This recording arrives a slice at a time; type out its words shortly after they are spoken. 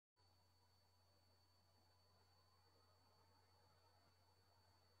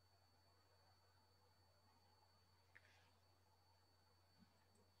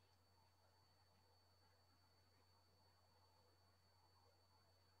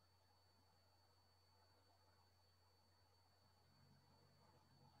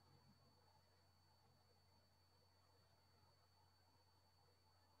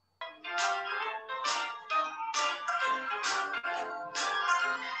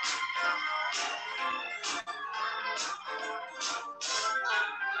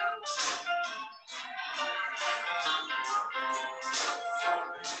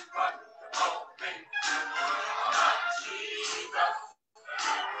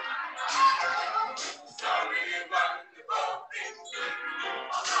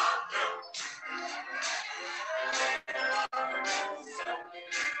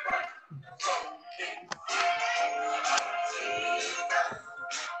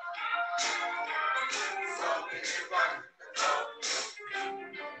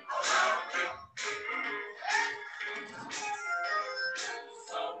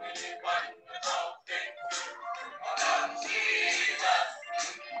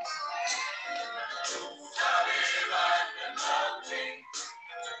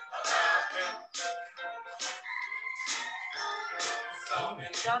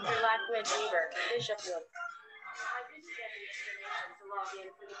Dr. Lockwood Weaver, Bishop Wood. I didn't get the information to log in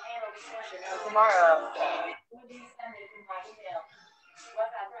for the panel discussion tomorrow. Would you send it to my email?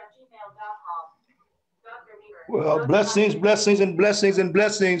 whatsapp@gmail.com. Dr. Weaver. Well, blessings, blessings, and blessings, and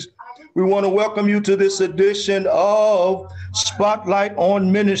blessings. We want to welcome you to this edition of Spotlight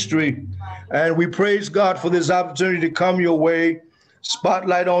on Ministry. And we praise God for this opportunity to come your way.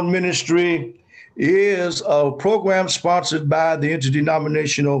 Spotlight on Ministry is a program sponsored by the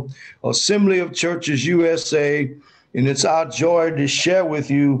Interdenominational Assembly of Churches USA, and it's our joy to share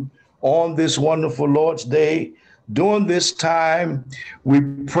with you on this wonderful Lord's Day. During this time, we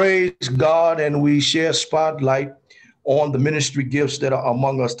praise God and we share spotlight on the ministry gifts that are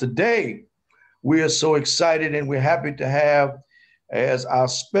among us today. We are so excited and we're happy to have as our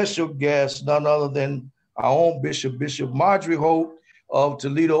special guest none other than our own Bishop Marjorie Holt of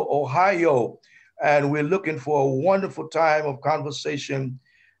Toledo, Ohio. And we're looking for a wonderful time of conversation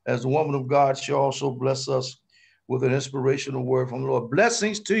as the woman of God. She'll also bless us with an inspirational word from the Lord.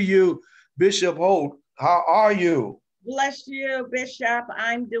 Blessings to you, Bishop Holt. How are you? Bless you, Bishop.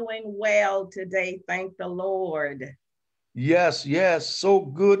 I'm doing well today. Thank the Lord. Yes, yes. So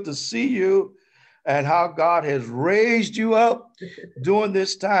good to see you and how God has raised you up during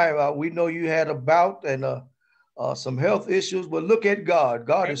this time. We know you had a bout and some health issues, but look at God.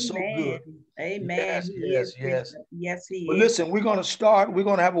 God Amen. is so good. Amen. Yes. Yes, he But is. listen, we're going to start. We're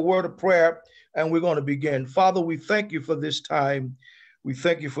going to have a word of prayer and we're going to begin. Father, we thank you for this time. We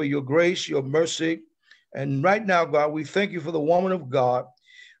thank you for your grace, your mercy. And right now, God, we thank you for the woman of God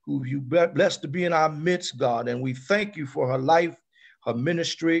who you blessed to be in our midst, God. And we thank you for her life, her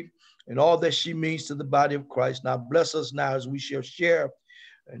ministry, and all that she means to the body of Christ. Now bless us now as we shall share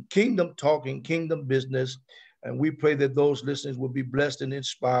and kingdom talking, kingdom business. And we pray that those listeners will be blessed and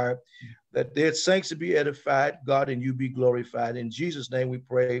inspired, that their saints to be edified, God, and you be glorified. In Jesus' name we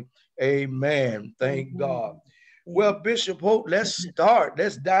pray, amen. Thank God. Well, Bishop Holt, let's start.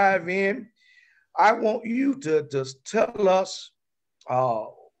 Let's dive in. I want you to tell us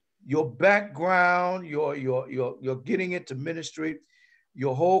your background, your getting into ministry,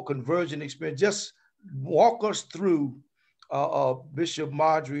 your whole conversion experience. Just walk us through Bishop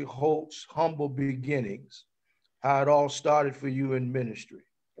Marjorie Holt's humble beginnings, how it all started for you in ministry.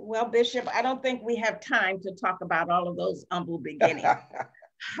 Well, Bishop, I don't think we have time to talk about all of those humble beginnings.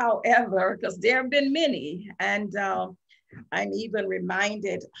 However, because there have been many, and I'm even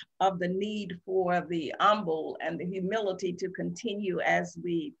reminded of the need for the humble and the humility to continue as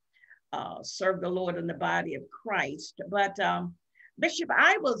we serve the Lord in the body of Christ. But Bishop,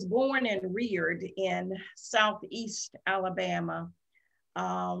 I was born and reared in Southeast Alabama,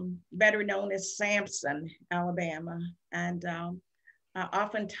 better known as Sampson, Alabama. And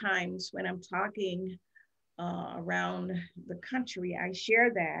oftentimes when I'm talking around the country, I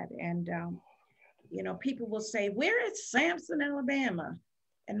share that. And, you know, people will say, where is Sampson, Alabama?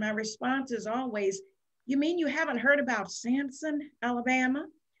 And my response is always, you mean you haven't heard about Sampson, Alabama?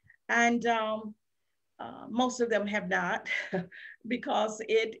 And most of them have not, because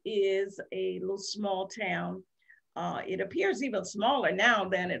it is a little small town. It appears even smaller now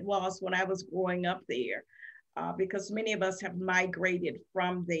than it was when I was growing up there, because many of us have migrated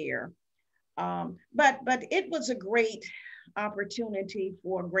from there. But it was a great opportunity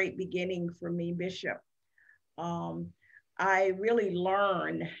for a great beginning for me, Bishop. I really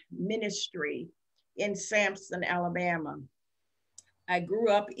learned ministry in Sampson, Alabama. I grew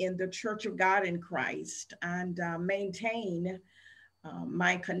up in the Church of God in Christ and maintain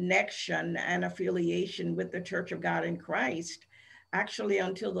my connection and affiliation with the Church of God in Christ, actually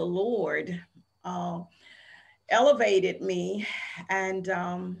until the Lord elevated me and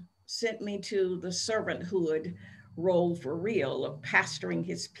sent me to the servanthood role for real of pastoring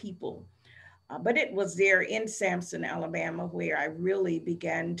his people. But it was there in Sampson, Alabama, where I really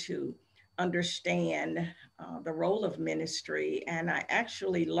began to understand the role of ministry. And I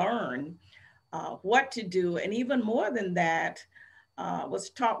actually learned what to do. And even more than that, was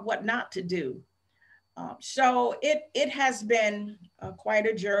taught what not to do. So it has been quite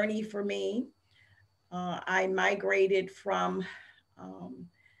a journey for me. I migrated from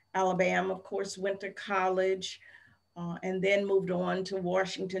Alabama, of course, went to college, and then moved on to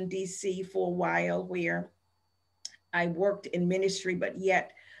Washington, D.C. for a while, where I worked in ministry, but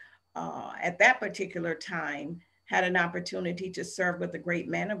yet at that particular time, had an opportunity to serve with the great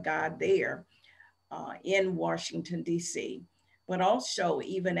man of God there in Washington, D.C. But also,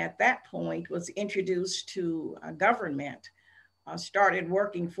 even at that point, was introduced to government, started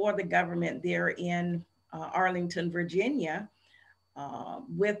working for the government there in Arlington, Virginia,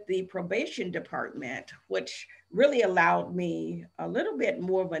 with the probation department, which really allowed me a little bit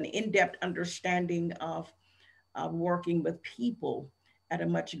more of an in-depth understanding of working with people at a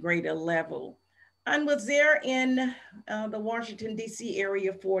much greater level. And was there in the Washington, D.C.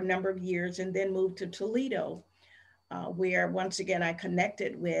 area for a number of years, and then moved to Toledo, where once again I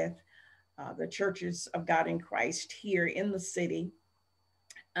connected with the Churches of God in Christ here in the city.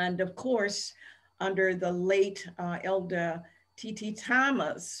 And of course, under the late Elder T.T.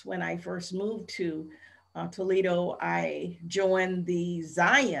 Thomas, when I first moved to Toledo, I joined the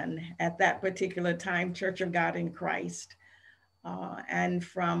Zion at that particular time, Church of God in Christ. And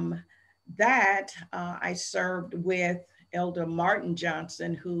from that, I served with Elder Martin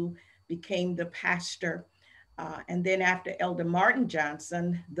Johnson, who became the pastor. And then after Elder Martin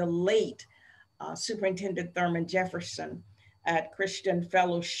Johnson, the late Superintendent Thurman Jefferson at Christian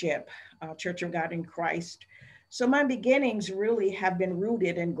Fellowship, Church of God in Christ. So my beginnings really have been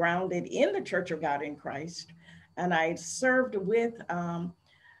rooted and grounded in the Church of God in Christ. And I served with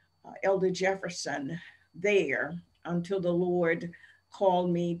Elder Jefferson there until the Lord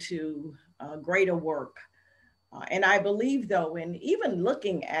called me to greater work. And I believe, though, in even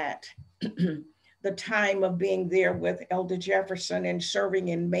looking at the time of being there with Elder Jefferson and serving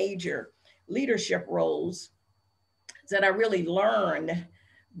in major leadership roles, that I really learned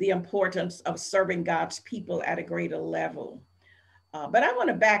the importance of serving God's people at a greater level. But I want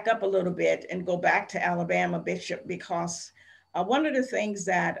to back up a little bit and go back to Alabama, Bishop, because one of the things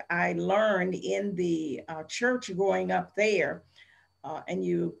that I learned in the church growing up there, and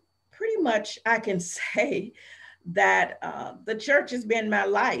you pretty much, I can say that the church has been my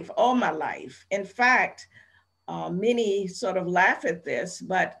life, all my life. In fact, many sort of laugh at this,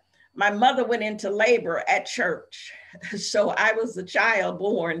 but my mother went into labor at church. So I was a child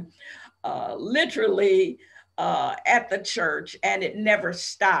born literally at the church, and it never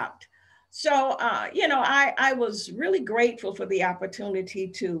stopped. So, I was really grateful for the opportunity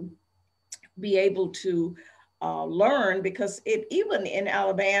to be able to learn, because even in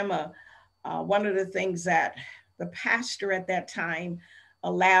Alabama, one of the things that the pastor at that time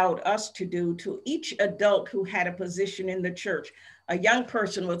allowed us to do, to each adult who had a position in the church, a young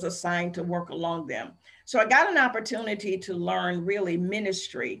person was assigned to work along them. So I got an opportunity to learn really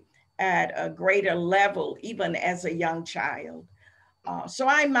ministry at a greater level, even as a young child. So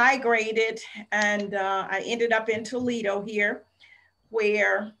I migrated, and I ended up in Toledo here,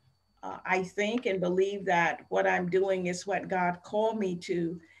 where I think and believe that what I'm doing is what God called me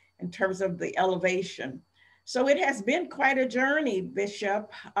to in terms of the elevation. So it has been quite a journey,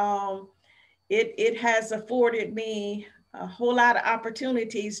 Bishop. It has afforded me a whole lot of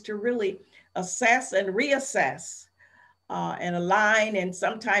opportunities to really assess and reassess and align and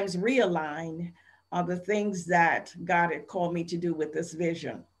sometimes realign the things that God had called me to do with this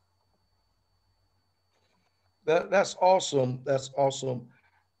vision. That's awesome. That's awesome.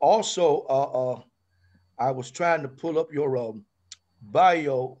 Also, I was trying to pull up your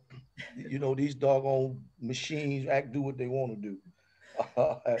bio. You know, these doggone machines act do what they want to do.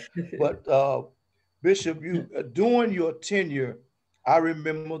 But Bishop, you during your tenure, I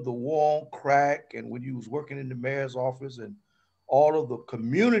remember the war on crack, and when you was working in the mayor's office, and all of the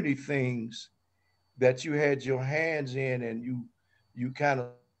community things that you had your hands in, and you kind of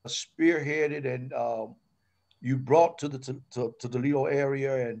spearheaded and you brought to the Toledo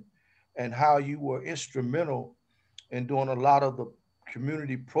area, and how you were instrumental in doing a lot of the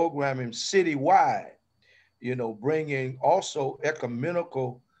community programming citywide. You know, bringing also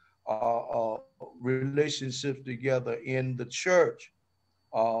ecumenical relationships together in the church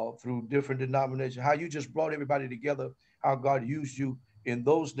through different denominations. How you just brought everybody together. How God used you in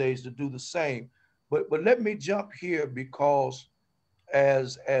those days to do the same. But let me jump here, because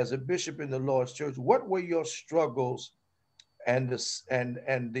as a bishop in the Lord's church, what were your struggles and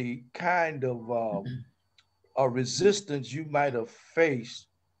the kind of resistance you might have faced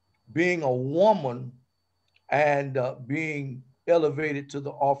being a woman and being elevated to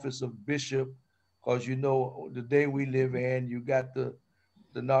the office of bishop? Because you know the day we live in, you got the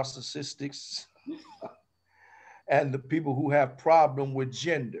narcissistics and the people who have problem with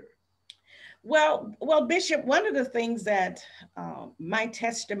gender. Well, Bishop, one of the things that my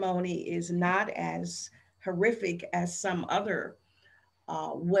testimony is not as horrific as some other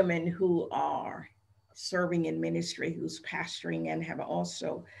women who are serving in ministry, who's pastoring and have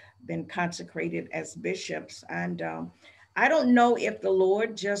also been consecrated as bishops. And I don't know if the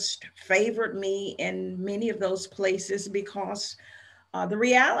Lord just favored me in many of those places, because the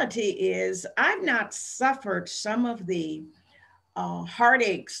reality is I've not suffered some of the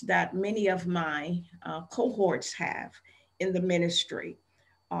heartaches that many of my cohorts have in the ministry.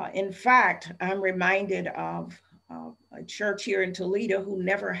 In fact, I'm reminded of a church here in Toledo who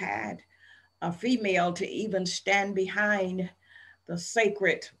never had a female to even stand behind the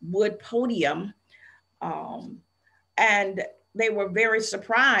sacred wood podium. Um, and they were very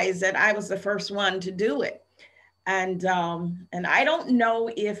surprised that I was the first one to do it. And I don't know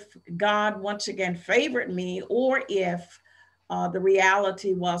if God once again favored me, or if the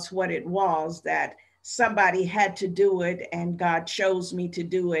reality was what it was, that somebody had to do it and God chose me to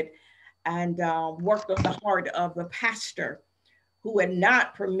do it, and worked on the heart of the pastor who had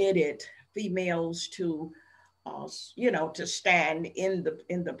not permitted females to, to stand in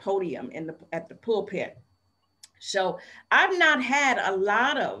the podium, at the pulpit. So I've not had a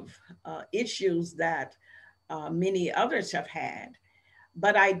lot of issues that many others have had.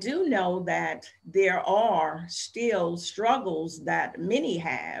 But I do know that there are still struggles that many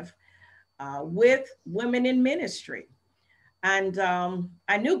have with women in ministry. And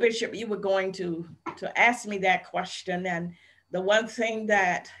I knew, Bishop, you were going to ask me that question. And the one thing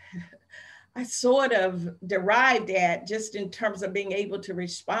that I sort of derived at, just in terms of being able to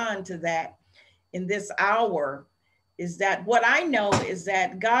respond to that in this hour, is that what I know is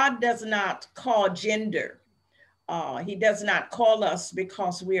that God does not call gender. He does not call us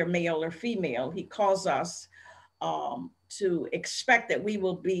because we are male or female. He calls us to expect that we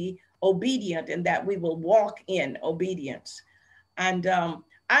will be obedient and that we will walk in obedience. And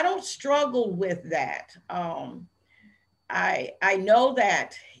I don't struggle with that. I know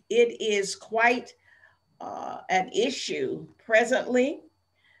that it is quite an issue presently,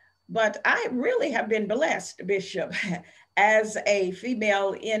 but I really have been blessed, Bishop, as a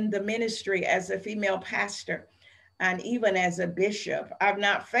female in the ministry, as a female pastor, and even as a bishop. I've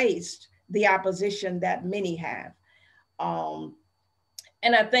not faced the opposition that many have.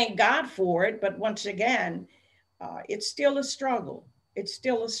 And I thank God for it, but once again, it's still a struggle. It's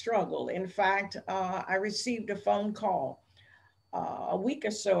still a struggle. In fact, I received a phone call a week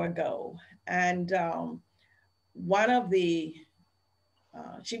or so ago, and one of the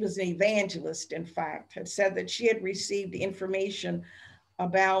she was an evangelist, in fact, had said that she had received information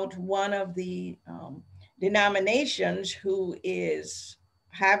about one of the denominations who is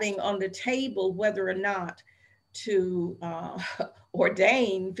having on the table whether or not to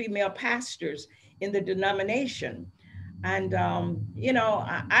ordain female pastors in the denomination. And,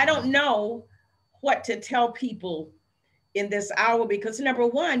 I don't know what to tell people in this hour, because number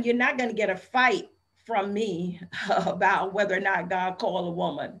one, you're not going to get a fight from me about whether or not God called a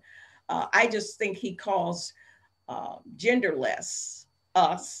woman. I just think he calls genderless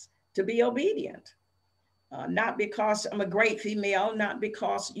us to be obedient. Not because I'm a great female, not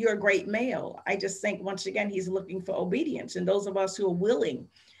because you're a great male. I just think, once again, he's looking for obedience, and those of us who are willing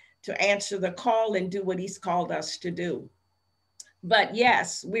to answer the call and do what he's called us to do. But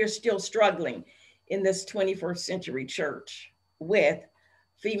yes, we're still struggling in this 21st century church with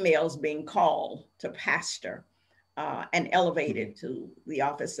females being called to pastor and elevated to the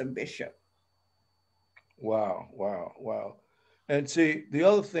office of bishop. Wow, wow, wow. And see, the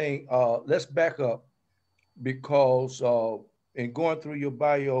other thing, let's back up, because in going through your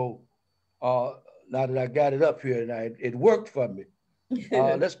bio, now that I got it up here, and it worked for me.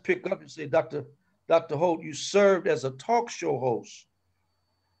 Let's pick up and say, Dr. Holt, you served as a talk show host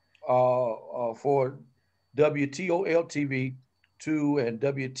for WTOL TV 2 and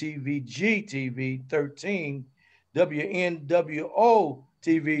WTVG TV 13, WNWO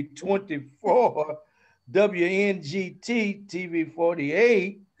TV 24, WNGT TV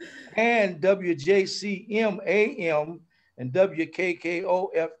 48, and WJCM AM and WKKO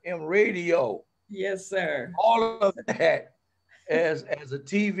FM radio. Yes, sir. All of that as a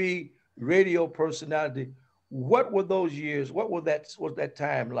TV radio personality. What were those years? What was that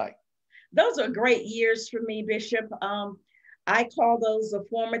time like? Those are great years for me, Bishop. I call those the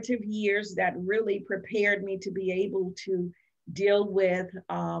formative years that really prepared me to be able to deal with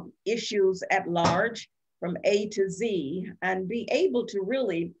issues at large from A to Z, and be able to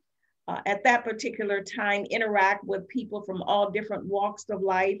really, at that particular time, interact with people from all different walks of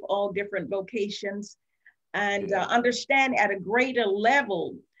life, all different vocations, and understand at a greater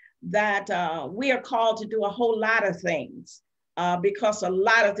level that we are called to do a whole lot of things, because a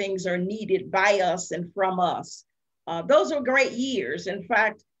lot of things are needed by us and from us. Those were great years. In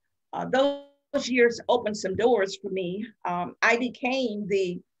fact, those years opened some doors for me. I became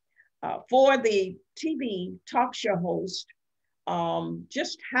for the TV talk show host,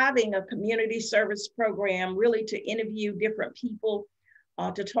 just having a community service program, really to interview different people,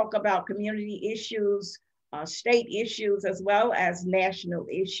 to talk about community issues, state issues, as well as national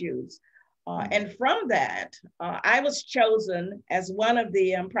issues. And from that, I was chosen as one of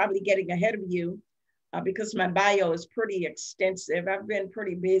the, I'm probably getting ahead of you, because my bio is pretty extensive. I've been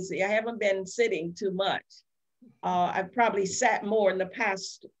pretty busy. I haven't been sitting too much. I've probably sat more in the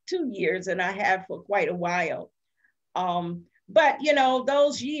past 2 years than I have for quite a while. But, you know,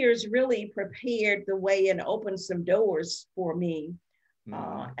 those years really prepared the way and opened some doors for me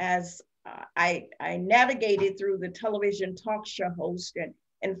as I navigated through the television talk show host. And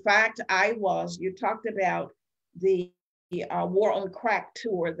in fact, you talked about the War on Crack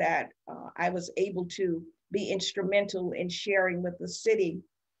tour that I was able to be instrumental in sharing with the city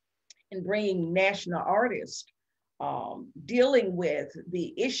and bringing national artists dealing with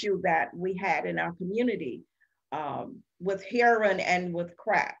the issue that we had in our community with heroin and with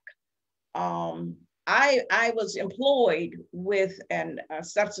crack. I was employed with a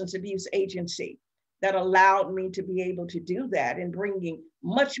substance abuse agency that allowed me to be able to do that and bringing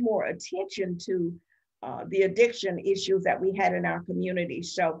much more attention to the addiction issues that we had in our community.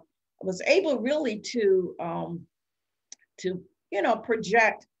 So I was able really to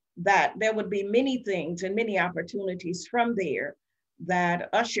project that there would be many things and many opportunities from there that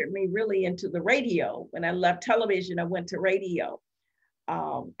ushered me really into the radio. When I left television, I went to radio.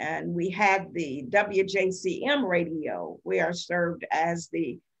 And we had the WJCM radio, where I served as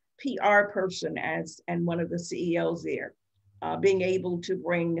the PR person and one of the CEOs there, being able to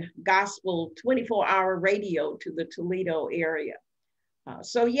bring gospel 24-hour radio to the Toledo area.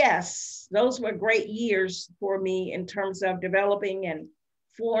 So yes, those were great years for me in terms of developing and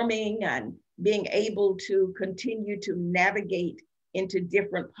forming and being able to continue to navigate into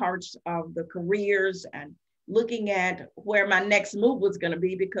different parts of the careers and looking at where my next move was going to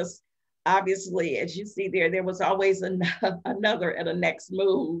be, because obviously, as you see there was always another at a next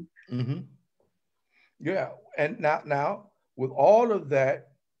move. Mm-hmm. Yeah, and now with all of that,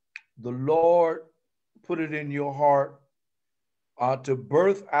 the Lord put it in your heart to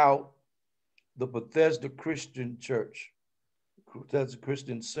birth out the Bethesda Christian Church, Bethesda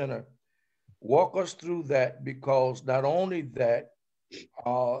Christian Center. Walk us through that, because not only that,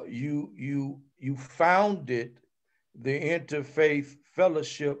 you founded the Interfaith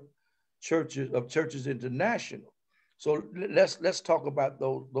Fellowship Churches International. So let's talk about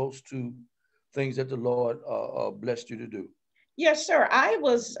those two things that the Lord blessed you to do. Yes, sir. I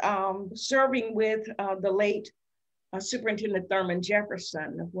was serving with the late Superintendent Thurman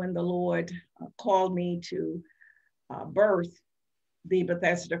Jefferson when the Lord called me to birth the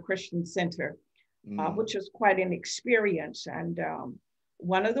Bethesda Christian Center, which was quite an experience. And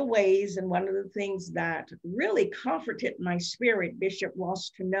one of the ways and one of the things that really comforted my spirit, Bishop,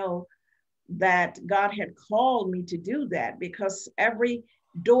 was to know that God had called me to do that, because every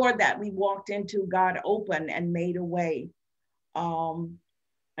door that we walked into, God opened and made a way.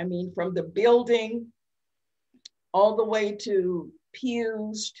 I mean, from the building all the way to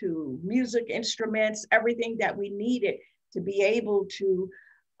pews, to music instruments, everything that we needed to be able to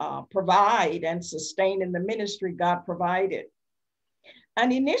provide and sustain in the ministry, God provided.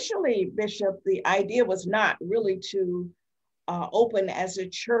 And initially, Bishop, the idea was not really to open as a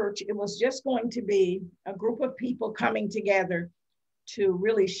church. It was just going to be a group of people coming together to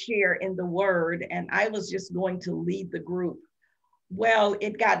really share in the word. And I was just going to lead the group. Well,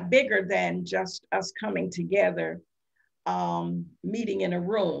 it got bigger than just us coming together, meeting in a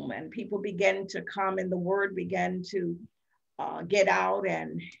room, and people began to come and the word began to get out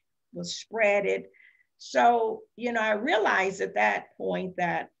and was spreaded. So, I realized at that point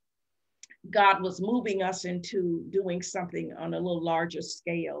that God was moving us into doing something on a little larger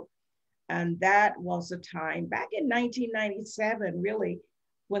scale. And that was a time back in 1997, really,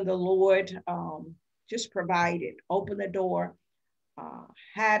 when the Lord just provided, opened the door,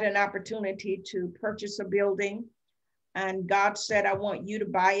 had an opportunity to purchase a building. And God said, I want you to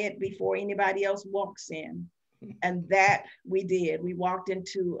buy it before anybody else walks in. And that we did. We walked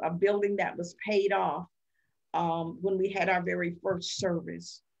into a building that was paid off when we had our very first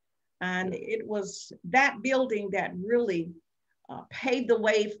service. And it was that building that really paved the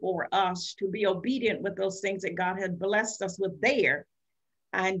way for us to be obedient with those things that God had blessed us with there.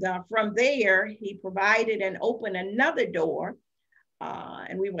 And from there, he provided and opened another door.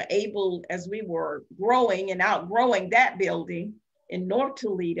 And we were able, as we were growing and outgrowing that building in North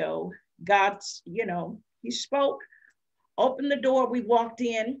Toledo, God's, he spoke, opened the door, we walked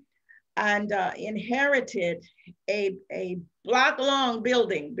in, and inherited a block-long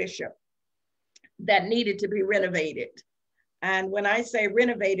building, Bishop, that needed to be renovated. And when I say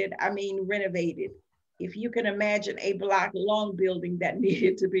renovated, I mean renovated. If you can imagine a block-long building that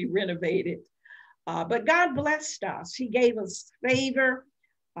needed to be renovated. But God blessed us. He gave us favor.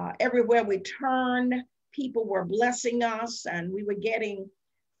 Everywhere we turned, people were blessing us, and we were getting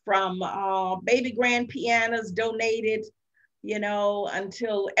from baby grand pianos donated, you know,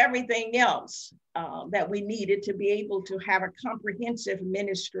 until everything else that we needed to be able to have a comprehensive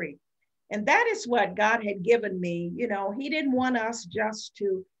ministry. And that is what God had given me. You know, he didn't want us just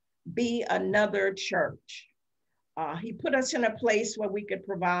to be another church. He put us in a place where we could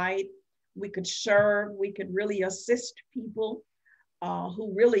provide, we could serve, we could really assist people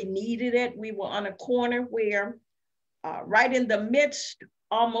who really needed it. We were on a corner where right in the midst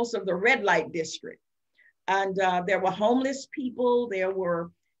almost of the red light district. And there were homeless people, there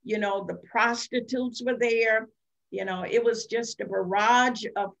were, you know, the prostitutes were there. You know, it was just a barrage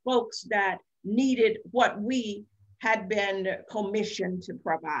of folks that needed what we had been commissioned to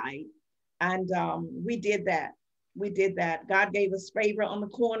provide. And we did that. We did that. God gave us favor on the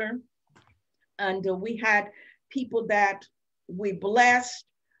corner. And we had people that we blessed,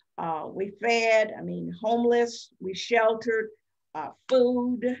 we fed, I mean, homeless, we sheltered,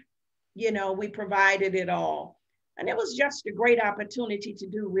 food, you know, we provided it all. And it was just a great opportunity to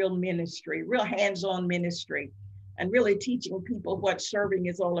do real ministry, real hands-on ministry, and really teaching people what serving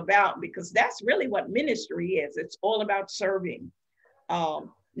is all about, because that's really what ministry is. It's all about serving,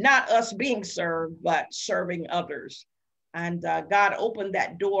 not us being served, but serving others. And God opened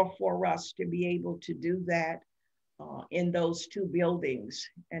that door for us to be able to do that in those two buildings.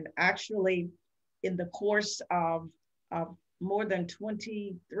 And actually, in the course of more than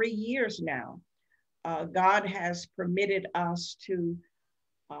 23 years now, God has permitted us to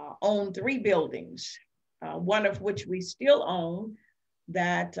own 3 buildings, one of which we still own,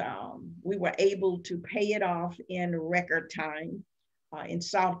 that we were able to pay it off in record time in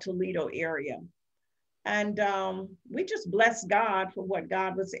South Toledo area. And we just bless God for what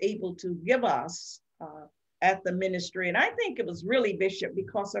God was able to give us at the ministry. And I think it was really, Bishop,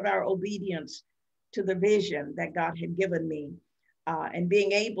 because of our obedience to the vision that God had given me, and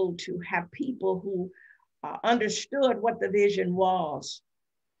being able to have people who understood what the vision was.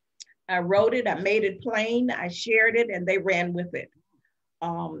 I wrote it, I made it plain, I shared it, and they ran with it.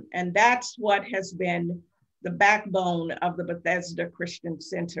 And that's what has been the backbone of the Bethesda Christian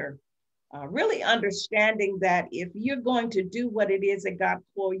Center. Really understanding that if you're going to do what it is that God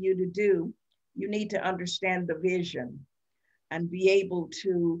called you to do, you need to understand the vision and be able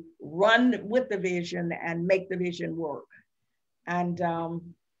to run with the vision and make the vision work. And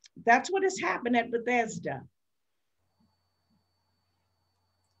that's what has happened at Bethesda.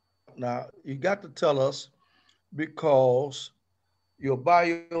 Now, you got to tell us, because your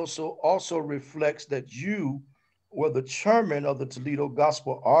bio also reflects that you were the chairman of the Toledo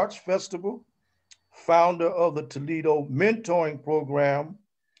Gospel Arts Festival, founder of the Toledo Mentoring Program,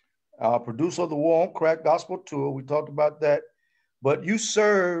 producer of the War on Crack Gospel Tour. We talked about that. But you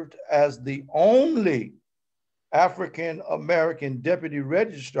served as the only African-American deputy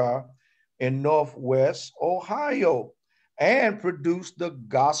registrar in Northwest Ohio, and produced the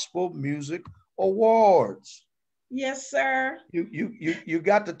Gospel Music Awards. Yes, sir. You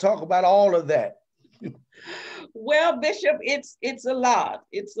got to talk about all of that. Well, Bishop, it's a lot.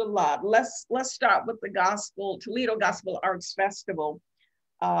 It's a lot. Let's start with the Toledo Gospel Arts Festival.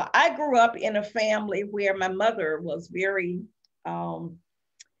 I grew up in a family where my mother was very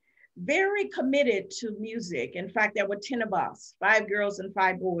committed to music. In fact, there were 10 of us, 5 girls and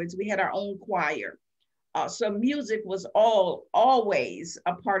 5 boys. We had our own choir. So music was always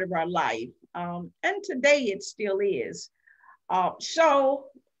a part of our life. And today it still is. So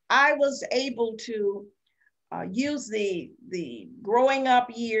I was able to use the growing up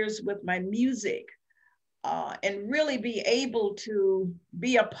years with my music and really be able to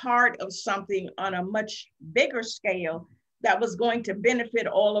be a part of something on a much bigger scale that was going to benefit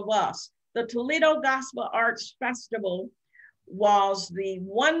all of us. The Toledo Gospel Arts Festival was the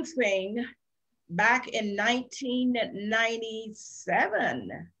one thing back in 1997,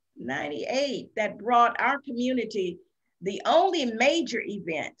 98, that brought our community the only major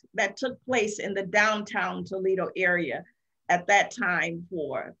event that took place in the downtown Toledo area at that time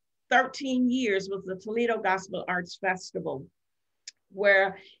for 13 years was the Toledo Gospel Arts Festival,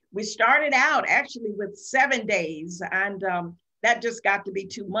 where we started out actually with 7 days. And that just got to be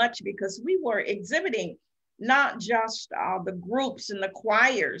too much, because we were exhibiting not just the groups and the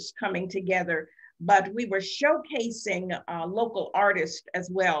choirs coming together, but we were showcasing local artists as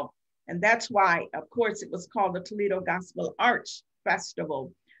well. And that's why, of course, it was called the Toledo Gospel Arts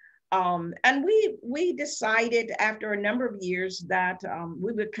Festival. And we decided after a number of years that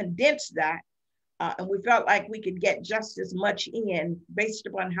we would condense that. And we felt like we could get just as much in based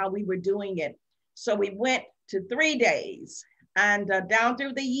upon how we were doing it. So we went to 3 days, and down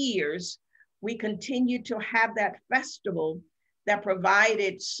through the years, we continued to have that festival that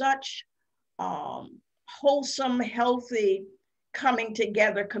provided such wholesome, healthy, coming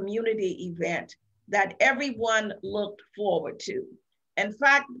together community event that everyone looked forward to. In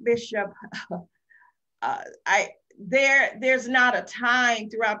fact, Bishop, there's not a time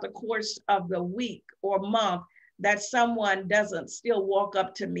throughout the course of the week or month that someone doesn't still walk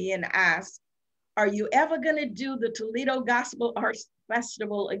up to me and ask, are you ever going to do the Toledo Gospel Arts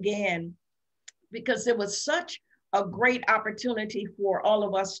Festival again? Because it was such a great opportunity for all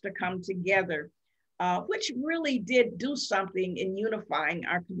of us to come together, which really did do something in unifying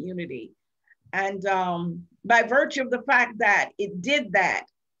our community. And by virtue of the fact that it did that,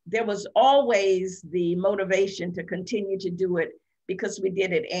 there was always the motivation to continue to do it because we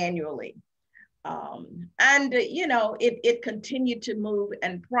did it annually. And, you know, it continued to move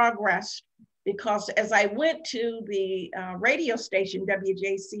and progress because as I went to the radio station,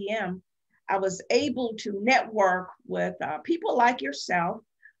 WJCM, I was able to network with people like yourself.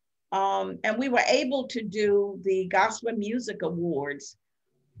 And we were able to do the Gospel Music Awards,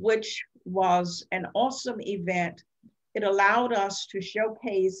 which was an awesome event. It allowed us to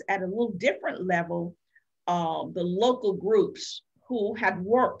showcase at a little different level the local groups who had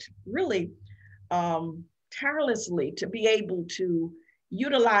worked really tirelessly to be able to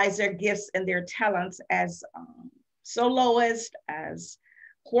utilize their gifts and their talents as soloists, as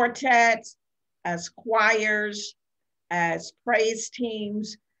quartets, as choirs, as praise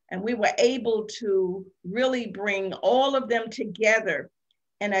teams. And we were able to really bring all of them together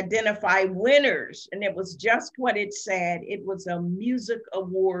and identify winners. And it was just what it said. It was a music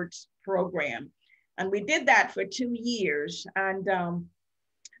awards program. And we did that for 2 years. And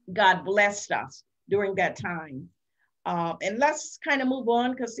God blessed us during that time. And let's kind of move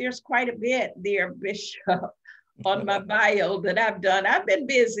on because there's quite a bit there, Bishop, on my bio that I've done. I've been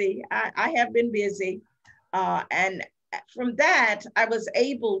busy. I have been busy. And from that, I was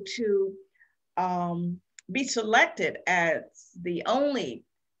able to be selected as the only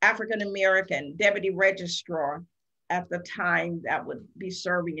African-American deputy registrar at the time that would be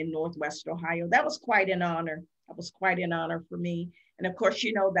serving in Northwest Ohio. That was quite an honor. That was quite an honor for me. And of course,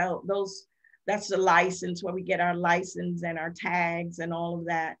 you know, that's the license where we get our license and our tags and all of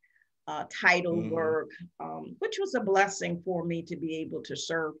that title work, which was a blessing for me to be able to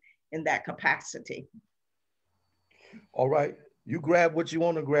serve in that capacity. All right. You grab what you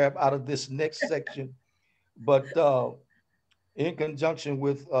want to grab out of this next section, but in conjunction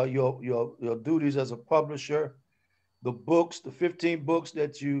with your duties as a publisher, the books, the 15 books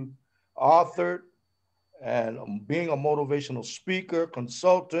that you authored, and being a motivational speaker,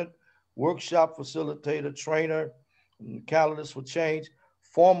 consultant, workshop facilitator, trainer, catalyst for change,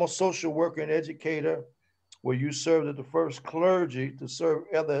 former social worker and educator, where you served as the first clergy to serve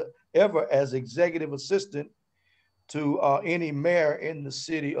ever as executive assistant to any mayor in the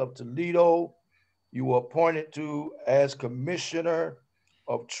city of Toledo. You were appointed to as commissioner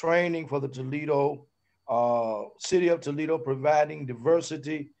of training for the Toledo, city of Toledo, providing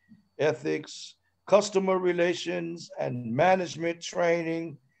diversity, ethics, customer relations, and management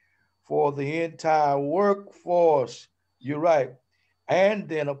training for the entire workforce. You're right. And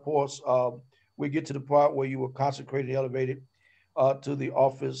then, of course, we get to the part where you were consecrated, elevated to the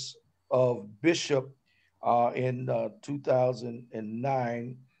office of bishop in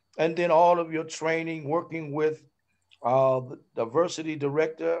 2009. And then all of your training, working with the diversity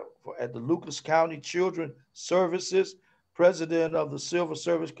director at the Lucas County Children Services, president of the Civil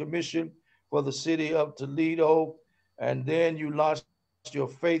Service Commission for the city of Toledo. And then you launched your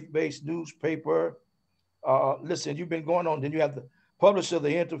faith-based newspaper. Listen, you've been going on. Then you have the publisher of the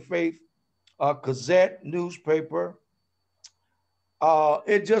Interfaith Gazette newspaper.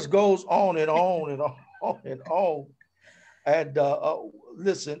 It just goes on and on and on and on. And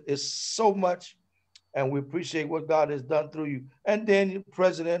listen, it's so much, and we appreciate what God has done through you. And then you're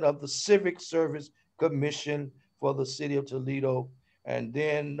president of the Civic Service Commission for the city of Toledo. And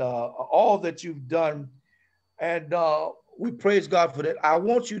then all that you've done. And we praise God for that. I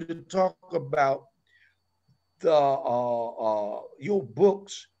want you to talk about your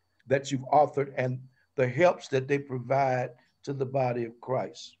books that you've authored and the helps that they provide to the body of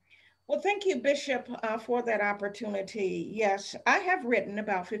Christ. Well, thank you, Bishop, for that opportunity. Yes, I have written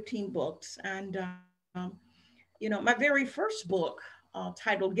about 15 books. And, you know, my very first book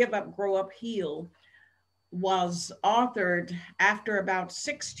titled Give Up, Grow Up, Heal was authored after about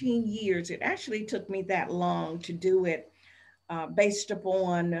 16 years. It actually took me that long to do it, based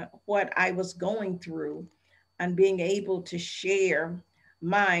upon what I was going through and being able to share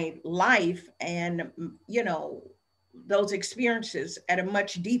my life and, those experiences at a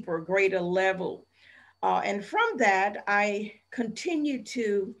much deeper, greater level. And from that, I continue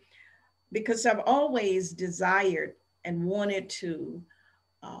to, because I've always desired and wanted to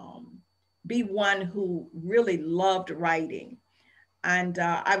um, be one who really loved writing. And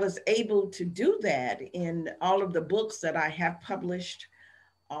I was able to do that in all of the books that I have published.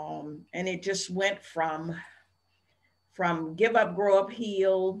 And it just went from Give Up, Grow Up,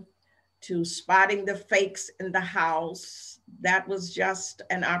 Heal to Spotting the Fakes in the House. That was just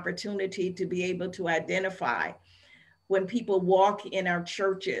an opportunity to be able to identify when people walk in our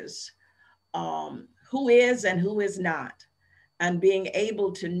churches, who is and who is not, and being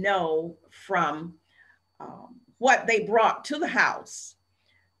able to know from what they brought to the house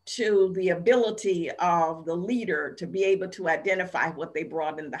to the ability of the leader to be able to identify what they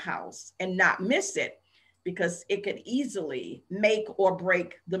brought in the house and not miss it, because it could easily make or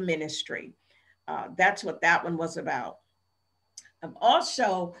break the ministry. That's what that one was about.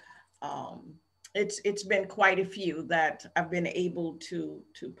 Also, it's been quite a few that I've been able to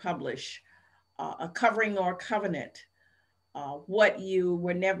publish. A Covering or Covenant, what you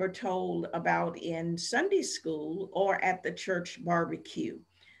were never told about in Sunday school or at the church barbecue,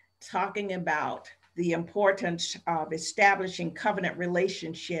 talking about the importance of establishing covenant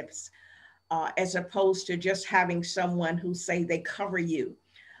relationships, as opposed to just having someone who say they cover you,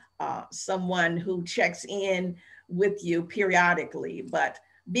 someone who checks in with you periodically, but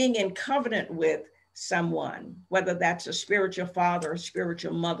being in covenant with someone, whether that's a spiritual father or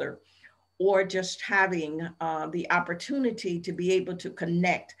spiritual mother, or just having the opportunity to be able to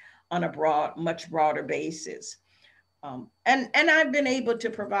connect on a much broader basis. And I've been able to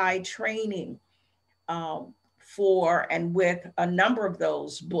provide training for and with a number of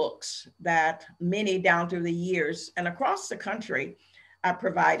those books, that many down through the years and across the country, I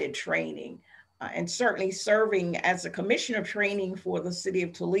provided training. And certainly serving as a commissioner of training for the city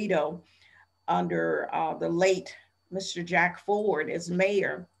of Toledo under the late Mr. Jack Ford as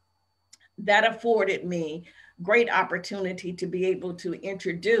mayor, that afforded me great opportunity to be able to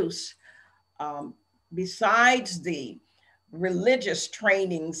introduce, besides the religious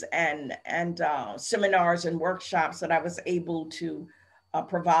trainings and seminars and workshops that I was able to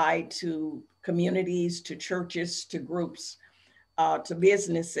provide to communities, to churches, to groups, to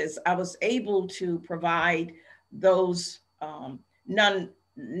businesses. I was able to provide those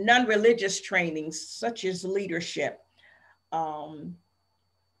non-religious trainings, such as leadership,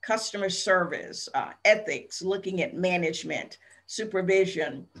 customer service, ethics, looking at management,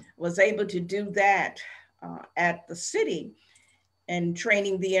 supervision. Was able to do that at the city and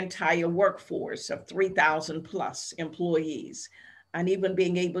training the entire workforce of 3,000 plus employees, and even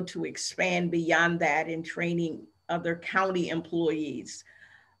being able to expand beyond that in training other county employees.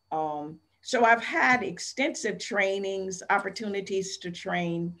 So I've had extensive trainings, opportunities to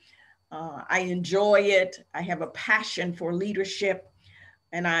train. I enjoy it. I have a passion for leadership,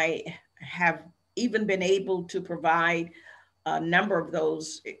 and I have even been able to provide a number of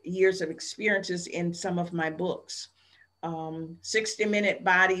those years of experiences in some of my books. 60-Minute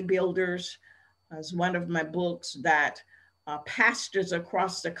Bodybuilders is one of my books that pastors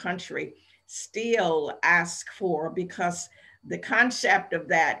across the country still ask for, because the concept of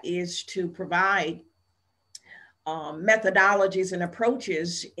that is to provide methodologies and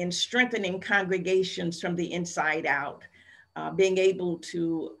approaches in strengthening congregations from the inside out, being able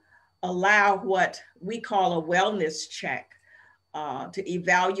to allow what we call a wellness check, to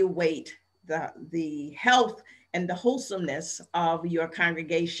evaluate the health and the wholesomeness of your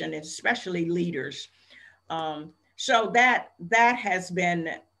congregation, especially leaders. So that has been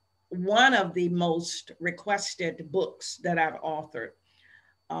one of the most requested books that I've authored.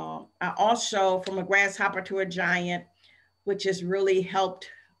 I also, From a Grasshopper to a Giant, which has really helped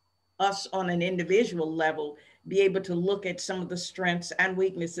us on an individual level be able to look at some of the strengths and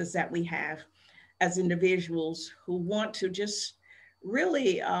weaknesses that we have as individuals who want to just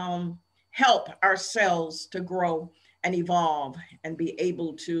really help ourselves to grow and evolve and be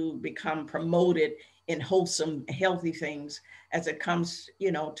able to become promoted in wholesome, healthy things as it comes,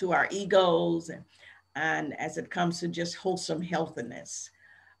 to our egos and as it comes to just wholesome healthiness.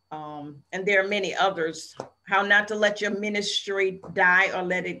 And there are many others. How Not to Let Your Ministry Die or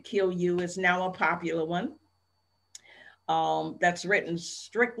Let It Kill You is now a popular one. That's written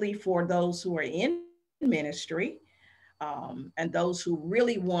strictly for those who are in ministry. and those who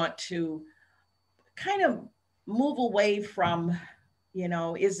really want to kind of move away from,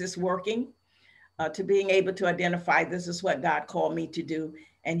 is this working? To being able to identify, this is what God called me to do,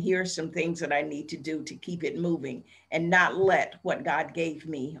 and here's some things that I need to do to keep it moving and not let what God gave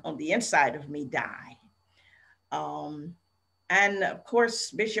me on the inside of me die. And of course,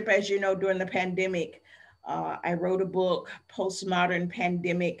 Bishop, as you know, during the pandemic, I wrote a book, Postmodern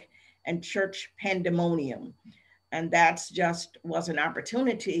Pandemic and Church Pandemonium. And that's just was an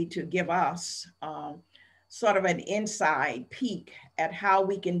opportunity to give us sort of an inside peek at how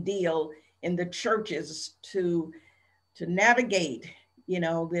we can deal in the churches to navigate,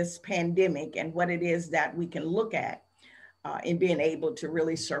 this pandemic and what it is that we can look at in being able to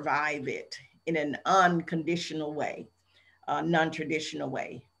really survive it in an unconditional way, non-traditional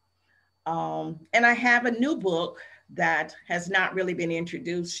way. And I have a new book that has not really been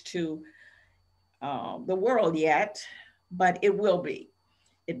introduced to the world yet, but it will be.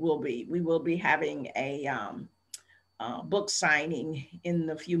 It will be. We will be having a book signing in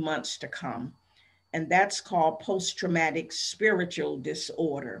the few months to come. And that's called Post-Traumatic Spiritual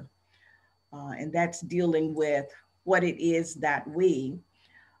Disorder. And that's dealing with what it is that we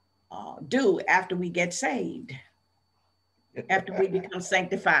do after we get saved, after we become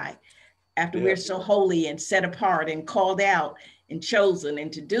sanctified, after we're so holy and set apart and called out and chosen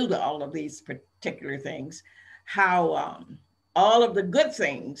and to do all of these particular things, how all of the good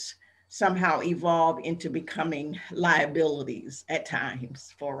things somehow evolve into becoming liabilities at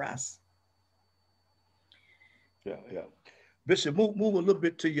times for us. Yeah. Bishop, move a little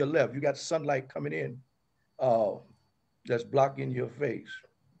bit to your left. You got sunlight coming in that's blocking your face.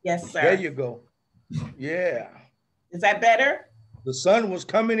 Yes, sir. There you go. Yeah. Is that better? The sun was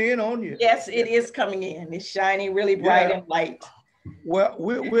coming in on you. Yes, it is coming in. It's shining really bright and light. Well,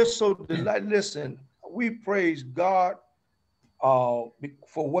 we're so delighted. Listen, we praise God for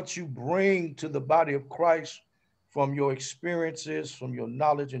what you bring to the body of Christ from your experiences, from your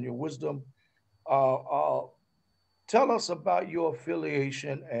knowledge and your wisdom. Tell us about your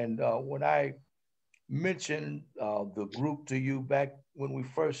affiliation. And when I mentioned the group to you back when we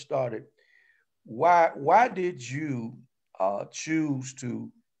first started, why did you choose to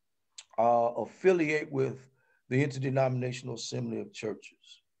affiliate with the Interdenominational Assembly of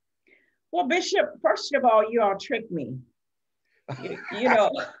Churches? Well, Bishop, first of all, you all tricked me. You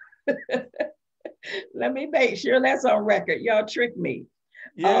know, let me make sure that's on record. Y'all tricked me.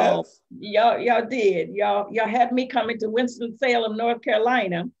 Yes. Y'all did. Y'all had me coming to Winston-Salem, North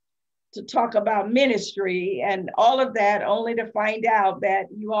Carolina to talk about ministry and all of that, only to find out that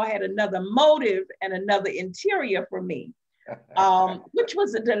you all had another motive and another interior for me, which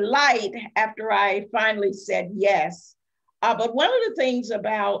was a delight after I finally said yes. But one of the things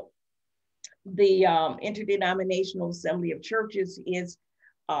about the Interdenominational Assembly of Churches is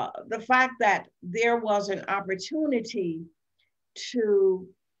the fact that there was an opportunity to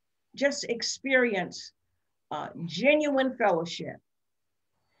just experience genuine fellowship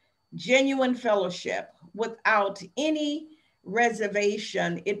without any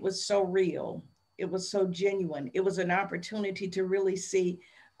reservation. It was so real. It was so genuine. It was an opportunity to really see,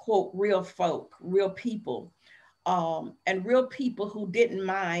 quote, real folk, real people, and real people who didn't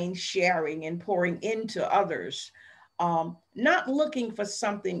mind sharing and pouring into others, not looking for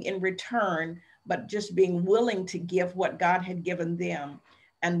something in return, but just being willing to give what God had given them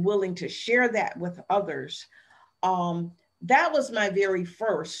and willing to share that with others. That was my very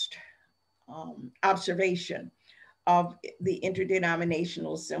first observation of the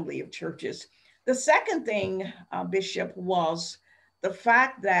Interdenominational Assembly of Churches. The second thing, Bishop, was the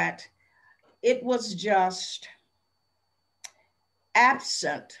fact that it was just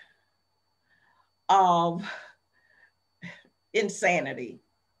absent of insanity.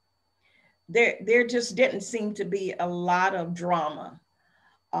 There just didn't seem to be a lot of drama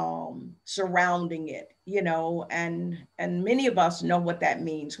surrounding it, you know, and many of us know what that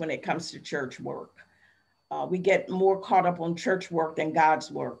means when it comes to church work. We get more caught up on church work than God's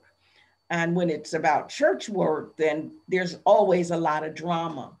work. And when it's about church work, then there's always a lot of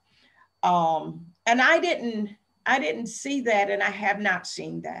drama. And I didn't see that, and I have not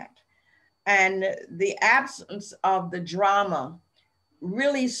seen that. And the absence of the drama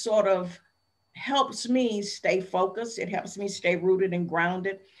really sort of helps me stay focused. It helps me stay rooted and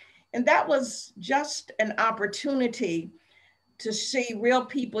grounded. And that was just an opportunity to see real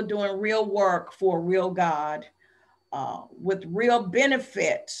people doing real work for a real God, with real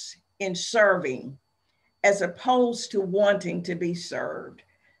benefits in serving, as opposed to wanting to be served.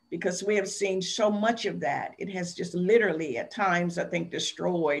 Because we have seen so much of that. It has just literally at times, I think,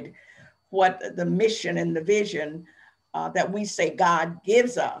 destroyed what the mission and the vision that we say God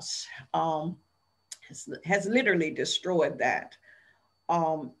gives us has literally destroyed that.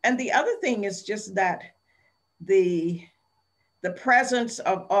 And the other thing is just that the presence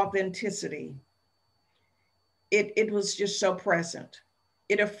of authenticity, it was just so present.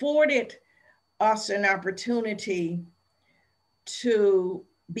 It afforded us an opportunity to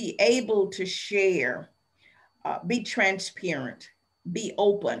be able to share, be transparent, be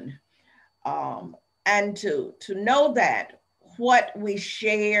open, and to know that what we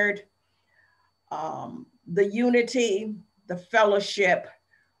shared, the unity, the fellowship,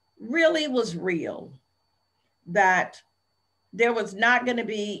 really was real. That there was not going to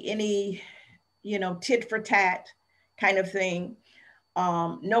be any, tit for tat kind of thing.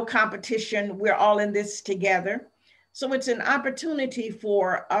 No competition. We're all in this together. So it's an opportunity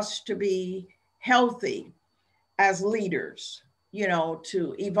for us to be healthy as leaders,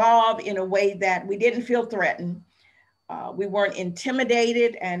 to evolve in a way that we didn't feel threatened. We weren't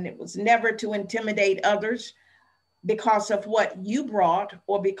intimidated, and it was never to intimidate others because of what you brought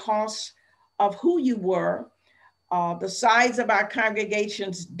or because of who you were. The size of our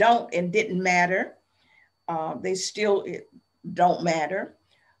congregations don't and didn't matter. They still don't matter.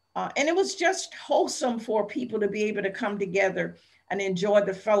 And it was just wholesome for people to be able to come together and enjoy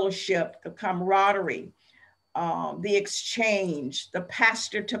the fellowship, the camaraderie, the exchange, the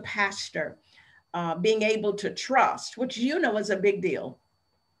pastor to pastor, being able to trust, which is a big deal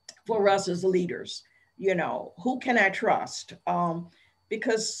for us as leaders. Who can I trust?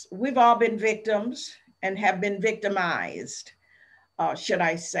 Because we've all been victims and have been victimized, should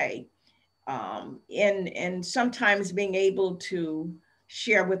I say, and sometimes being able to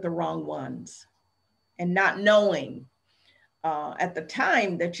share with the wrong ones and not knowing at the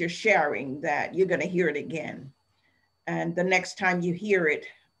time that you're sharing that you're going to hear it again. And the next time you hear it,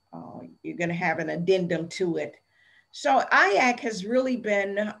 you're going to have an addendum to it. So IAC has really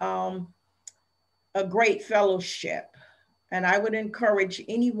been a great fellowship. And I would encourage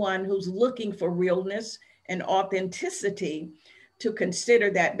anyone who's looking for realness and authenticity to consider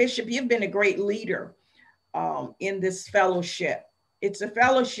that. Bishop, you've been a great leader in this fellowship. It's a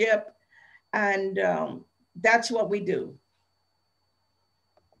fellowship, and that's what we do.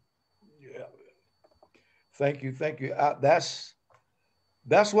 Yeah. Thank you.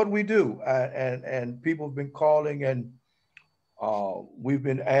 That's what we do. And people have been calling, and we've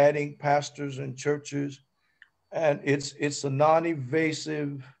been adding pastors and churches, and it's a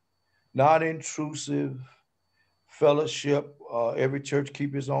non-invasive, non-intrusive fellowship. Every church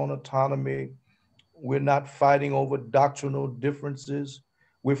keeps its own autonomy. We're not fighting over doctrinal differences.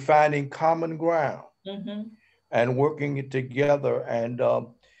 We're finding common ground and working it together, and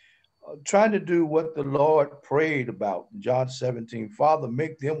trying to do what the Lord prayed about in John 17. Father,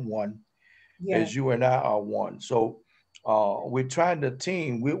 make them one as you and I are one. So we're trying to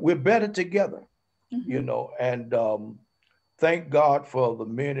team. We're better together, and thank God for the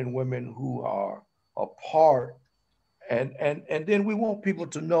men and women who are a part. And then we want people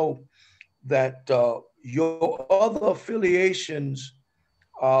to know that your other affiliations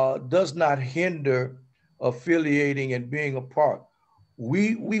does not hinder affiliating and being a part.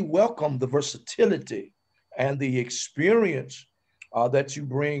 We welcome the versatility and the experience that you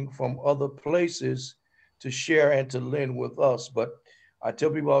bring from other places to share and to lend with us. But I tell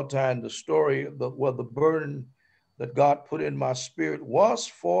people all the time the story, the burden that God put in my spirit was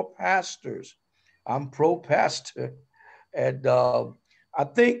for pastors. I'm pro-pastor. And I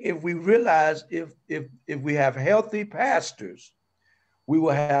think if we realize if we have healthy pastors, we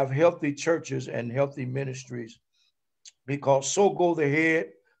will have healthy churches and healthy ministries, because so go the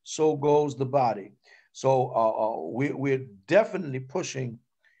head, so goes the body. So we're definitely pushing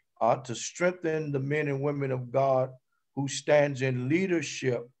to strengthen the men and women of God who stands in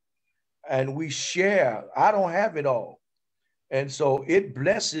leadership, and we share. I don't have it all. And so it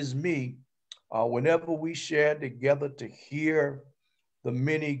blesses me whenever we share together to hear the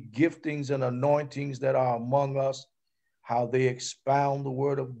many giftings and anointings that are among us, how they expound the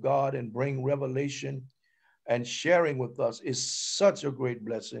word of God and bring revelation and sharing with us is such a great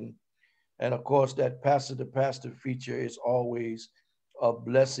blessing. And of course, that pastor to pastor feature is always a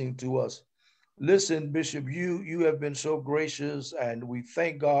blessing to us. Listen, Bishop, you have been so gracious, and we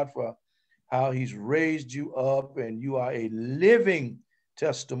thank God for how he's raised you up, and you are a living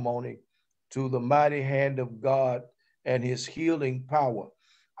testimony to the mighty hand of God and his healing power.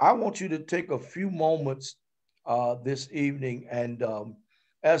 I want you to take a few moments this evening, and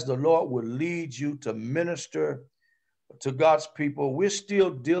as the Lord will lead you to minister to God's people. We're still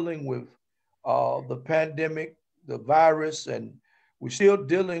dealing with the pandemic, the virus, and we're still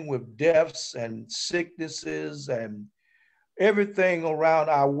dealing with deaths and sicknesses and everything around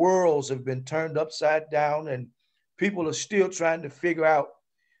our worlds have been turned upside down, and people are still trying to figure out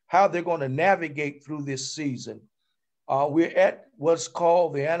how they're going to navigate through this season. We're at what's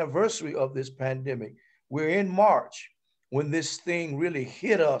called the anniversary of this pandemic. We're in March when this thing really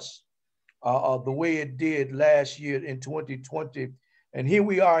hit us the way it did last year in 2020. And here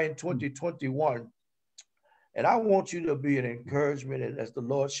we are in 2021. And I want you to be an encouragement, and as the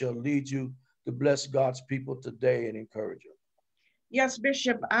Lord shall lead you to bless God's people today and encourage them. Yes,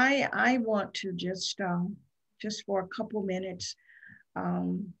 Bishop, I want to just for a couple minutes,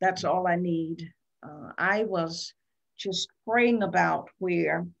 that's all I need. I was just praying about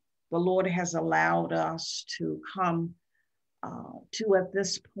where the Lord has allowed us to come to at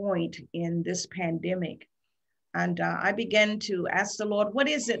this point in this pandemic. And I began to ask the Lord, what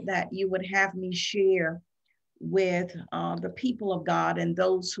is it that you would have me share with the people of God and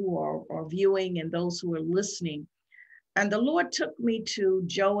those who are viewing and those who are listening? And the Lord took me to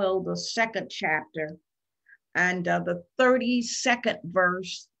Joel, the 2nd chapter, and the 32nd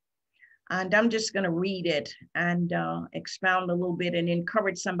verse. And I'm just going to read it and expound a little bit and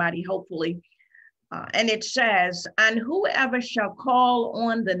encourage somebody, hopefully. And it says, and whoever shall call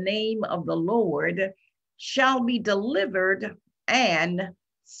on the name of the Lord shall be delivered and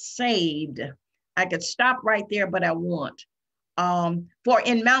saved. I could stop right there, but I won't. For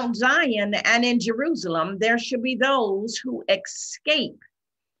in Mount Zion and in Jerusalem, there should be those who escape,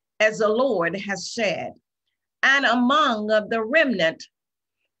 as the Lord has said. And among the remnant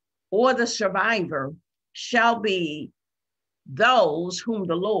or the survivor shall be those whom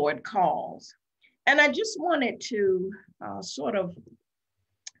the Lord calls. And I just wanted to sort of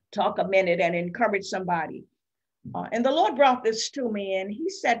talk a minute and encourage somebody. And the Lord brought this to me, and he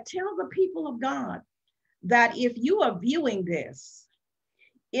said, tell the people of God that if you are viewing this,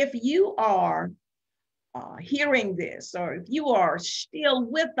 if you are hearing this, or if you are still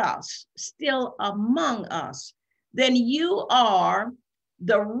with us, still among us, then you are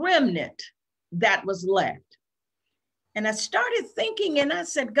the remnant that was left. And I started thinking, and I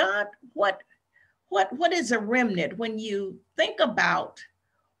said, God, what is a remnant? When you think about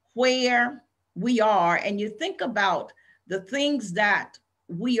where we are and you think about the things that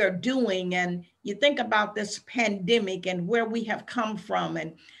we are doing, and you think about this pandemic and where we have come from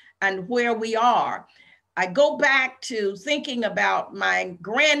and where we are, I go back to thinking about my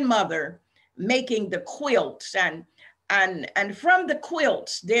grandmother making the quilts, and from the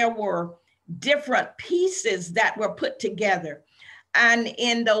quilts there were different pieces that were put together, and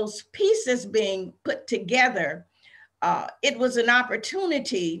in those pieces being put together, it was an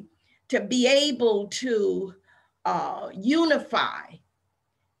opportunity to be able to unify,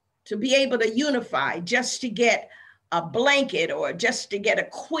 just to get a blanket, or just to get a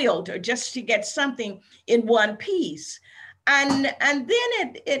quilt, or just to get something in one piece. And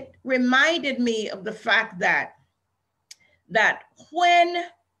then it reminded me of the fact that when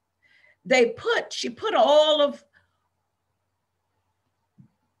she put all of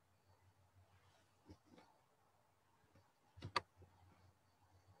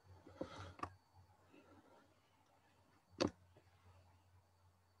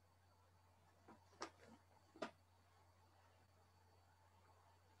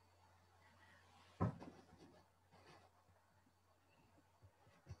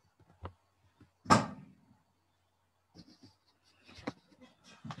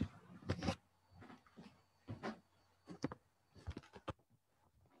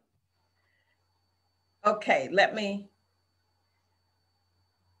okay, let me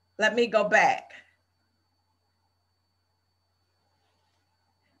go back.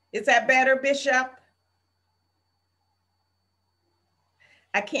 Is that better, Bishop?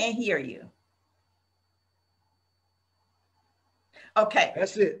 I can't hear you. Okay.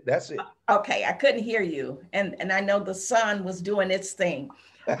 That's it. Okay, I couldn't hear you. And I know the sun was doing its thing.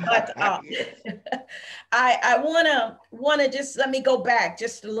 But I wanna just, let me go back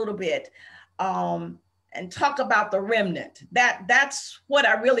just a little bit and talk about the remnant. That's what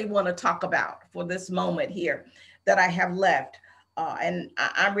I really want to talk about for this moment here that I have left. And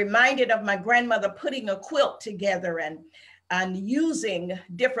I'm reminded of my grandmother putting a quilt together and using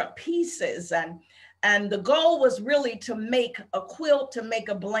different pieces. And the goal was really to make a quilt, to make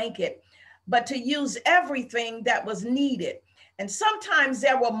a blanket, but to use everything that was needed. And sometimes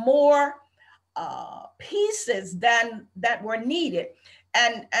there were more pieces than that were needed.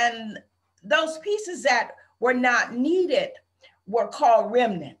 And those pieces that were not needed were called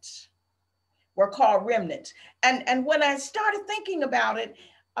remnants. And when I started thinking about it,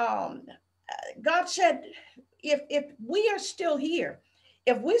 God said, if we are still here,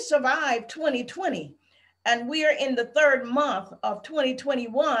 if we survive 2020, and we are in the third month of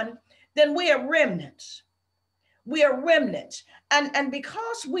 2021, then we are remnants. We are remnants. And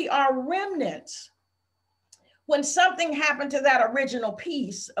because we are remnants, when something happened to that original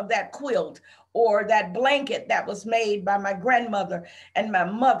piece of that quilt or that blanket that was made by my grandmother and my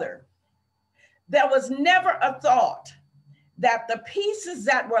mother, there was never a thought that the pieces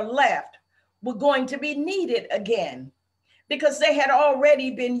that were left were going to be needed again, because they had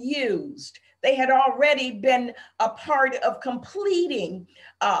already been used. They had already been a part of completing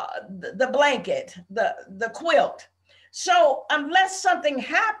the blanket, the quilt. So unless something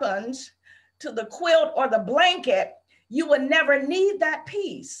happens to the quilt or the blanket, you would never need that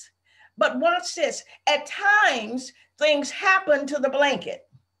piece. But watch this. At times, things happen to the blanket.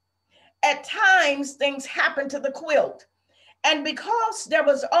 At times, things happen to the quilt. And because there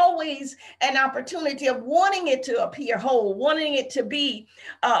was always an opportunity of wanting it to appear whole, wanting it to be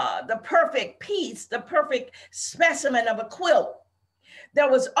the perfect piece, the perfect specimen of a quilt, there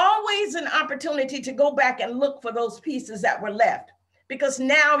was always an opportunity to go back and look for those pieces that were left, because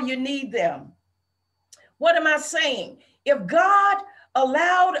now you need them. What am I saying? If God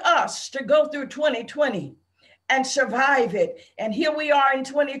allowed us to go through 2020 and survive it, and here we are in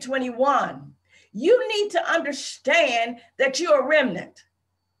 2021, you need to understand that you're a remnant.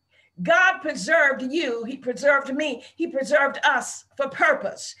 God preserved you. He preserved me. He preserved us for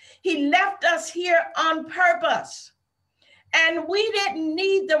purpose. He left us here on purpose. And we didn't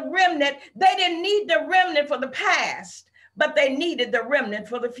need the remnant. They didn't need the remnant for the past, but they needed the remnant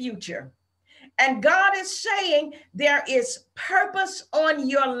for the future. And God is saying there is purpose on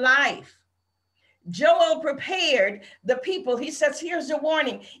your life. Joel prepared the people. He says, here's the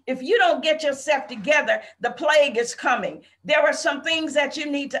warning. If you don't get yourself together, the plague is coming. There are some things that you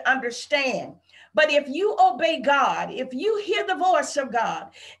need to understand. But if you obey God, if you hear the voice of God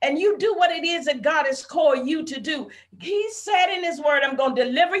and you do what it is that God has called you to do, he said in his word, I'm going to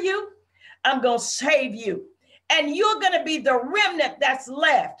deliver you. I'm going to save you. And you're going to be the remnant that's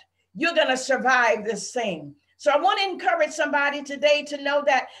left. You're going to survive this thing. So I want to encourage somebody today to know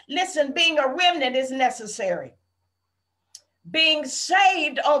that, listen, being a remnant is necessary. Being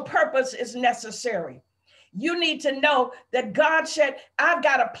saved on purpose is necessary. You need to know that God said, I've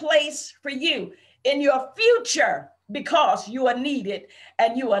got a place for you in your future, because you are needed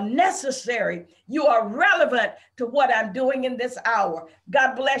and you are necessary. You are relevant to what I'm doing in this hour.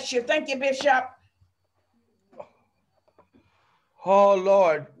 God bless you. Thank you, Bishop. Oh,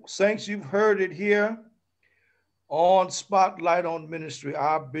 Lord. Saints, you've heard it here on Spotlight on Ministry,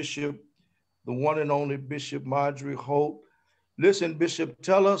 our bishop, the one and only Bishop Marjorie Holt. Listen, Bishop,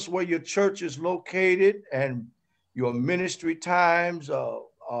 tell us where your church is located and your ministry times,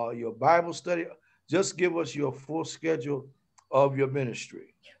 your Bible study. Just give us your full schedule of your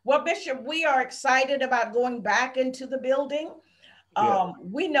ministry. Well, Bishop, we are excited about going back into the building. Yeah.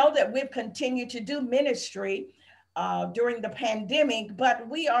 We know that we've continued to do ministry during the pandemic, but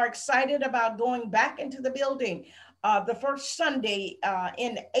we are excited about going back into the building the first Sunday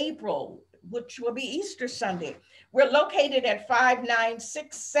in April, which will be Easter Sunday. We're located at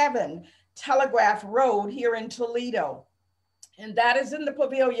 5967 Telegraph Road here in Toledo, and that is in the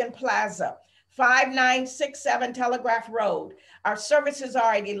Pavilion Plaza, 5967 Telegraph Road. Our services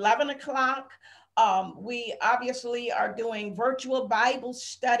are at 11 o'clock. We obviously are doing virtual Bible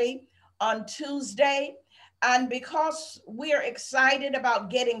study on Tuesday. And because we're excited about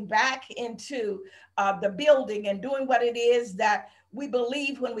getting back into the building and doing what it is that we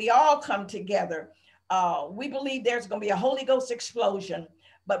believe when we all come together, we believe there's going to be a Holy Ghost explosion.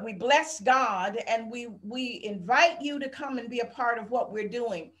 But we bless God and we invite you to come and be a part of what we're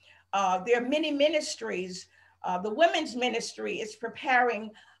doing. There are many ministries. The women's ministry is preparing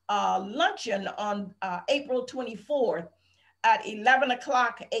luncheon on April 24th at 11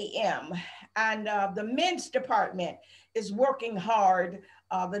 o'clock a.m. And the men's department is working hard.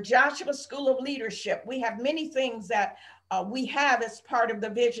 The Joshua School of Leadership, we have many things that we have as part of the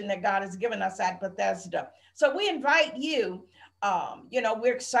vision that God has given us at Bethesda. So we invite you,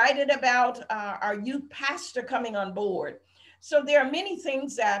 we're excited about our youth pastor coming on board. So there are many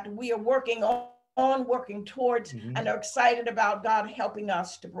things that we are working on, working towards, and are excited about God helping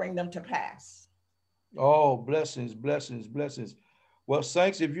us to bring them to pass. Oh, blessings, blessings, blessings. Well,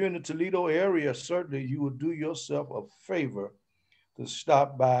 saints, if you're in the Toledo area, certainly you will do yourself a favor to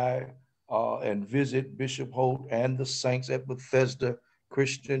stop by and visit Bishop Holt and the saints at Bethesda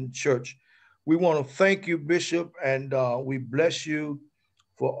Christian Church. We want to thank you, Bishop, and we bless you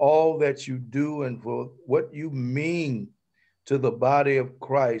for all that you do and for what you mean to the body of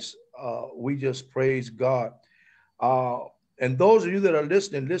Christ. We just praise God. And those of you that are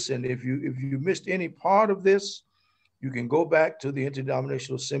listening, listen, if you missed any part of this, you can go back to the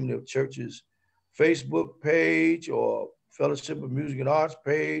Interdenominational Assembly of Churches Facebook page or Fellowship of Music and Arts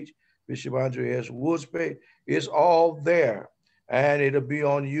page, Bishop Andre S. Woods page. It's all there, and it'll be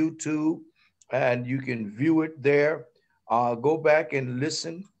on YouTube, and you can view it there. Go back and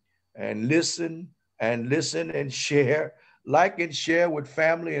listen and listen and listen and share. Like and share with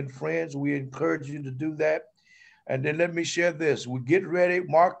family and friends. We encourage you to do that. And then let me share this. We get ready,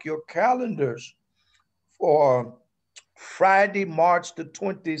 mark your calendars for Friday, March the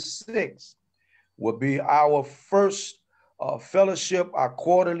 26th will be our first fellowship, our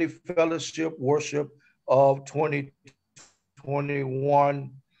quarterly fellowship worship of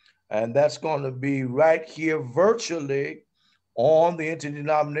 2021. And that's going to be right here virtually on the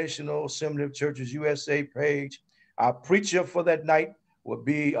Interdenominational Assembly of Churches USA page. Our preacher for that night will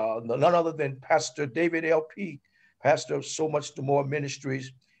be none other than Pastor David L.P., pastor of So Much to More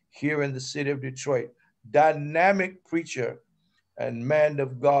Ministries here in the city of Detroit. Dynamic preacher and man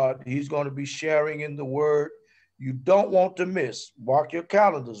of God. He's going to be sharing in the word. You don't want to miss. Mark your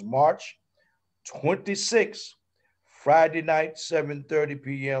calendars. March 26th, Friday night, 7:30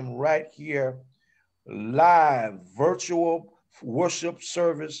 p.m. right here, live virtual worship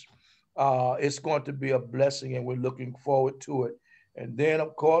service. It's going to be a blessing, and we're looking forward to it. And then,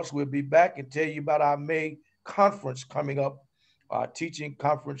 of course, we'll be back and tell you about our May conference coming up, teaching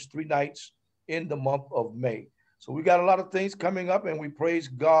conference 3 nights in the month of May. So we got a lot of things coming up, and we praise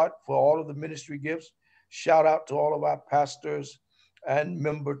God for all of the ministry gifts. Shout out to all of our pastors and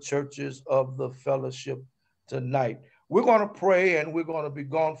member churches of the fellowship tonight. We're going to pray, and we're going to be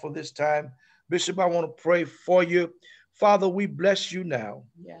gone for this time. Bishop, I want to pray for you. Father, we bless you now.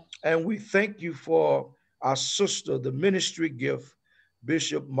 Yes. And we thank you for our sister, the ministry gift,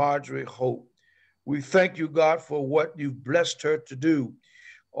 Bishop Marjorie Holt. We thank you, God, for what you've blessed her to do,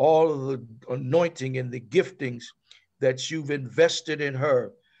 all of the anointing and the giftings that you've invested in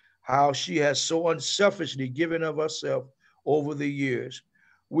her, how she has so unselfishly given of herself over the years.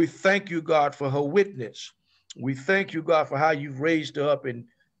 We thank you, God, for her witness. We thank you, God, for how you've raised her up and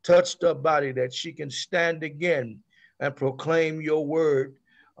touched her body that she can stand again and proclaim your word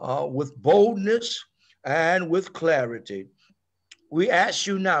with boldness and with clarity. We ask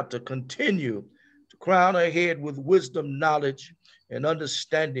you now to continue to crown her head with wisdom, knowledge, and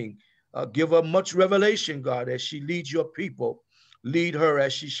understanding. Give her much revelation, God, as she leads your people. Lead her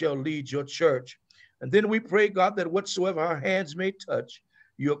as she shall lead your church. And then we pray, God, that whatsoever her hands may touch,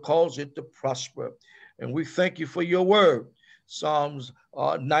 you'll cause it to prosper. And we thank you for your word, Psalms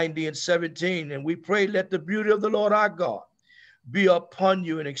 90 and 17. And we pray, let the beauty of the Lord our God be upon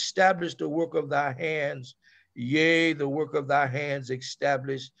you and establish the work of thy hands. Yea, the work of thy hands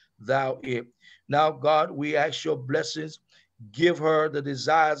establish thou it. Now, God, we ask your blessings. Give her the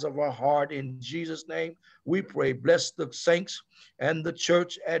desires of her heart in Jesus' name. We pray. Bless the saints and the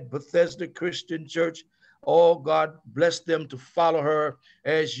church at Bethesda Christian Church. Oh, God, bless them to follow her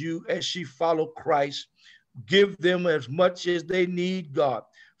as she followed Christ. Give them as much as they need, God,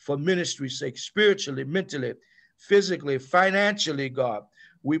 for ministry's sake, spiritually, mentally, physically, financially, God.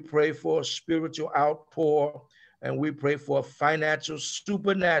 We pray for a spiritual outpour, and we pray for a financial,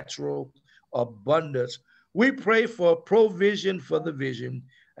 supernatural abundance. We pray for provision for the vision,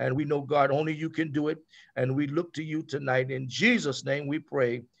 and we know, God, only you can do it, and we look to you tonight. In Jesus' name we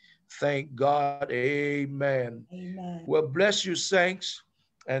pray. Thank God. Amen. Amen. Well, bless you, saints,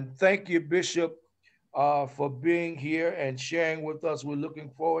 and thank you, Bishop, for being here and sharing with us. We're looking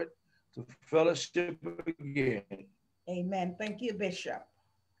forward to fellowship again. Amen. Thank you, Bishop.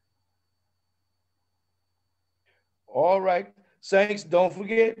 All right, saints, don't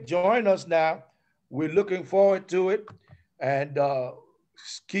forget, join us now. We're looking forward to it, and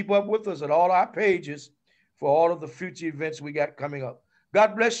keep up with us at all our pages for all of the future events we got coming up.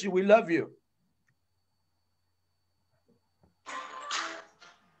 God bless you. We love you.